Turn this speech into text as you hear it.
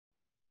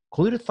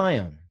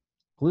Glutathione.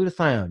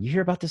 Glutathione. You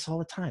hear about this all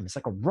the time. It's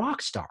like a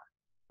rock star,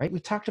 right? We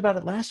talked about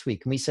it last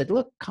week and we said,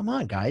 look, come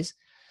on, guys.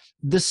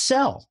 The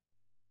cell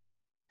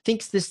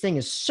thinks this thing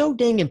is so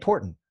dang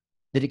important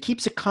that it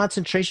keeps a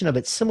concentration of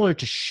it similar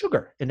to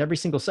sugar in every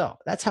single cell.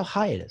 That's how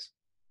high it is.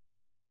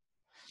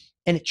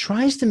 And it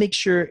tries to make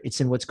sure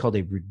it's in what's called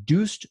a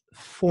reduced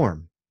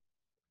form.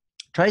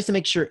 It tries to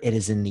make sure it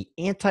is in the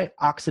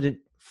antioxidant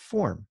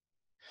form.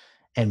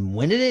 And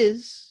when it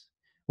is,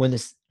 when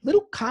this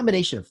little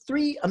combination of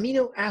 3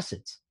 amino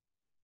acids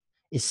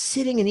is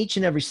sitting in each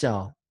and every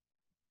cell,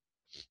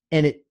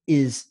 and it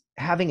is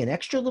having an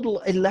extra little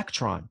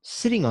electron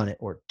sitting on it,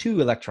 or 2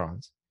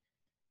 electrons,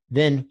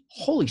 then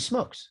holy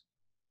smokes,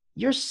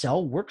 your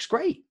cell works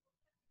great.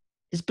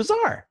 It's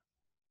bizarre.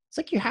 It's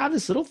like you have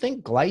this little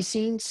thing,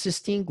 glycine,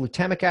 cysteine,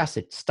 glutamic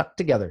acid stuck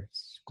together,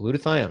 it's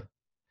glutathione.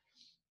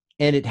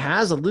 And it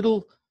has a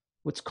little,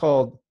 what's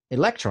called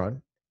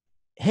electron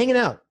hanging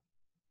out.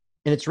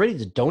 And it's ready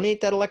to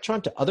donate that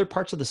electron to other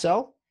parts of the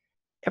cell.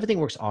 Everything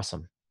works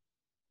awesome.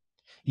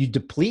 You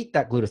deplete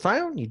that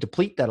glutathione, you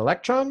deplete that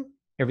electron,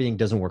 everything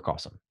doesn't work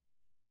awesome.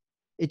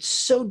 It's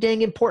so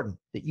dang important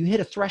that you hit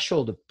a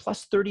threshold of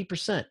plus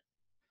 30%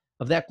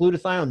 of that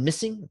glutathione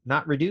missing,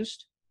 not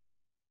reduced.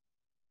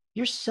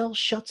 Your cell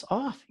shuts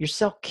off. Your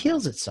cell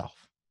kills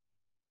itself.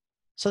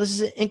 So this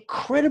is an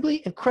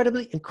incredibly,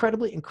 incredibly,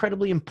 incredibly,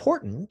 incredibly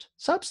important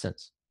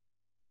substance.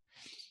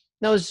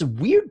 Now, there's a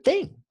weird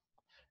thing.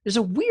 There's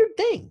a weird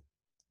thing.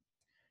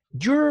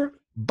 Your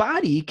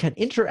body can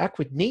interact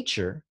with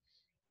nature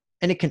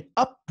and it can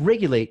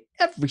upregulate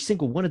every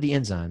single one of the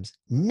enzymes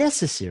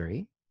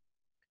necessary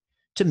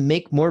to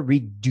make more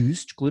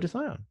reduced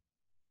glutathione.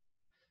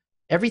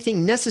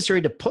 Everything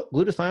necessary to put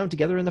glutathione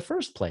together in the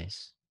first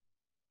place.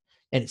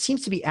 And it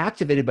seems to be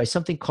activated by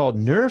something called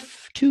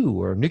NRF2,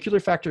 or nuclear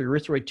factor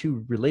erythroid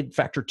 2 related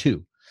factor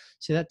 2.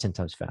 Say that 10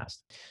 times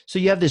fast. So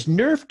you have this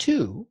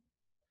NRF2,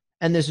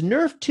 and this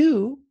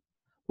NRF2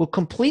 will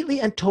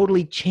completely and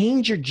totally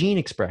change your gene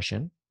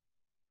expression,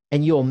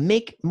 and you'll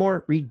make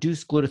more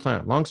reduced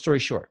glutathione. Long story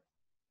short.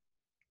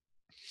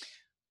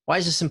 Why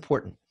is this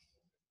important?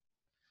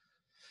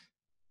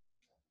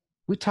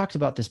 We talked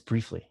about this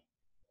briefly.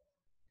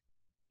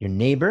 Your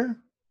neighbor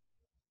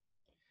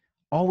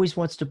always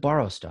wants to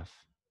borrow stuff.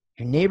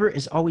 Your neighbor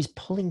is always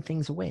pulling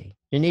things away.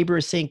 Your neighbor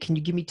is saying, can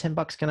you give me 10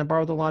 bucks? Can I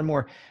borrow the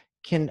lawnmower?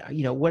 Can,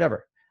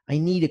 whatever. I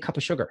need a cup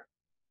of sugar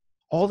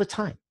all the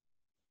time.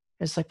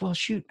 And it's like, well,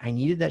 shoot, I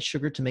needed that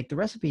sugar to make the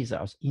recipes.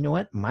 You know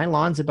what? My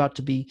lawn's about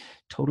to be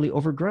totally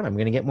overgrown. I'm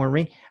going to get more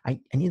rain. I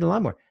need a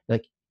lawnmower.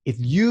 Like, if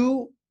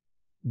you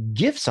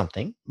give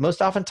something,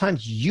 most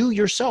oftentimes you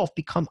yourself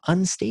become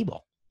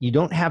unstable. You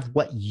don't have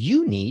what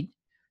you need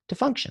to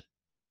function.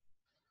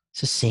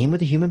 It's the same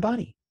with the human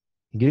body.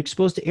 You get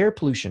exposed to air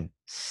pollution,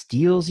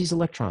 steals these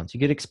electrons. You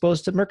get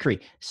exposed to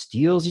mercury,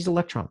 steals these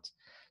electrons.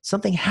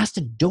 Something has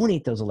to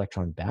donate those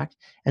electrons back,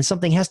 and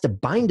something has to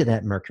bind to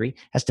that mercury,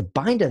 has to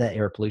bind to that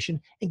air pollution,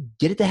 and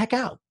get it the heck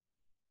out.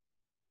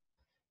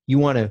 You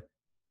want to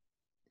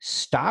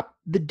stop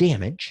the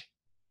damage,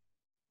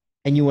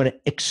 and you want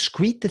to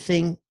excrete the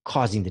thing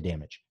causing the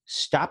damage.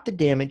 Stop the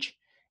damage,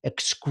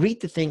 excrete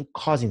the thing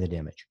causing the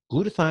damage.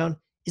 Glutathione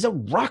is a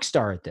rock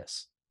star at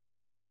this.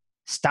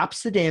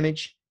 Stops the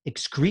damage,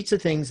 excretes the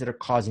things that are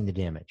causing the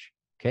damage,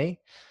 okay?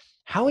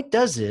 How it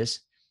does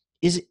this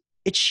is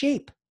its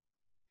shape.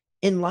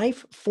 In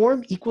life,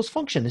 form equals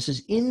function. This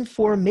is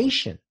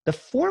information. The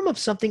form of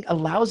something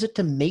allows it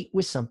to mate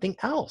with something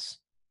else.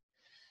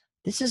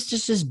 This is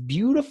just this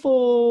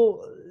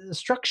beautiful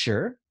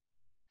structure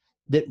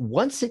that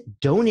once it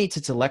donates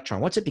its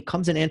electron, once it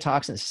becomes an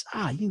antioxidant, it says,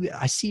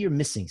 I see you're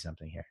missing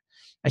something here.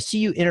 I see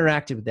you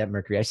interacted with that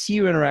mercury. I see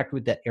you interacted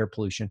with that air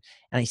pollution,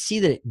 and I see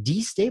that it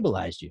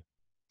destabilized you.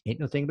 Ain't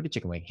no thing but a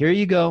chicken wing. Here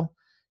you go.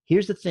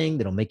 Here's the thing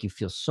that'll make you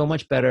feel so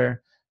much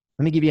better.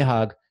 Let me give you a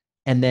hug.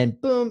 And then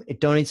boom,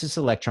 it donates this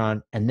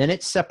electron, and then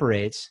it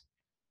separates.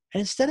 And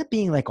instead of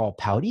being like all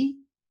pouty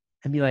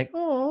and be like,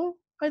 oh,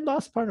 I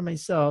lost part of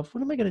myself.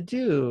 What am I going to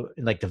do?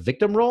 And like the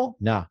victim role?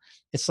 No,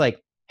 it's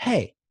like,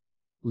 hey,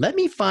 let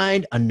me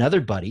find another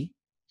buddy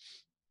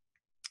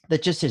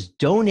that just has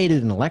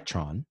donated an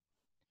electron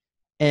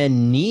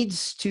and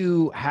needs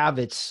to have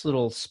its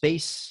little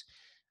space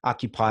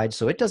occupied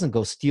so it doesn't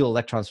go steal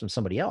electrons from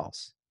somebody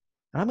else.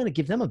 And I'm going to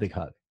give them a big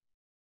hug.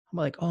 I'm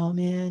like, oh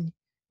man,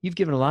 you've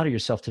given a lot of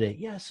yourself today.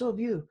 Yeah, so have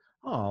you.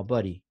 Oh,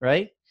 buddy,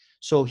 right?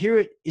 So here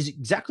it is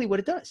exactly what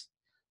it does.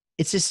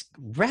 It's this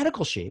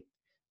radical shape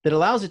that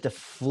allows it to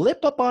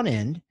flip up on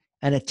end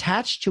and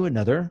attach to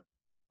another,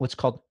 what's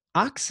called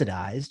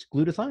oxidized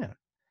glutathione,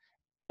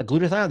 a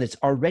glutathione that's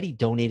already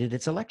donated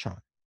its electron.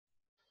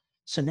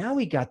 So now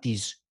we got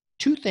these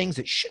two things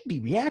that should be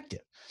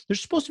reactive. They're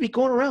supposed to be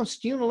going around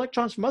stealing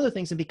electrons from other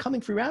things and becoming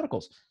free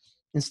radicals.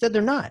 Instead,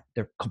 they're not.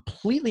 They're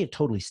completely and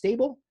totally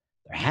stable.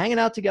 They're hanging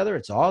out together.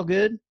 It's all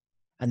good.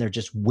 And they're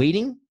just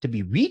waiting to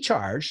be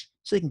recharged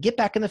so they can get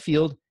back in the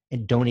field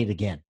and donate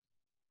again.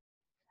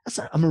 That's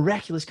a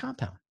miraculous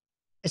compound.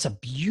 It's a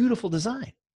beautiful design.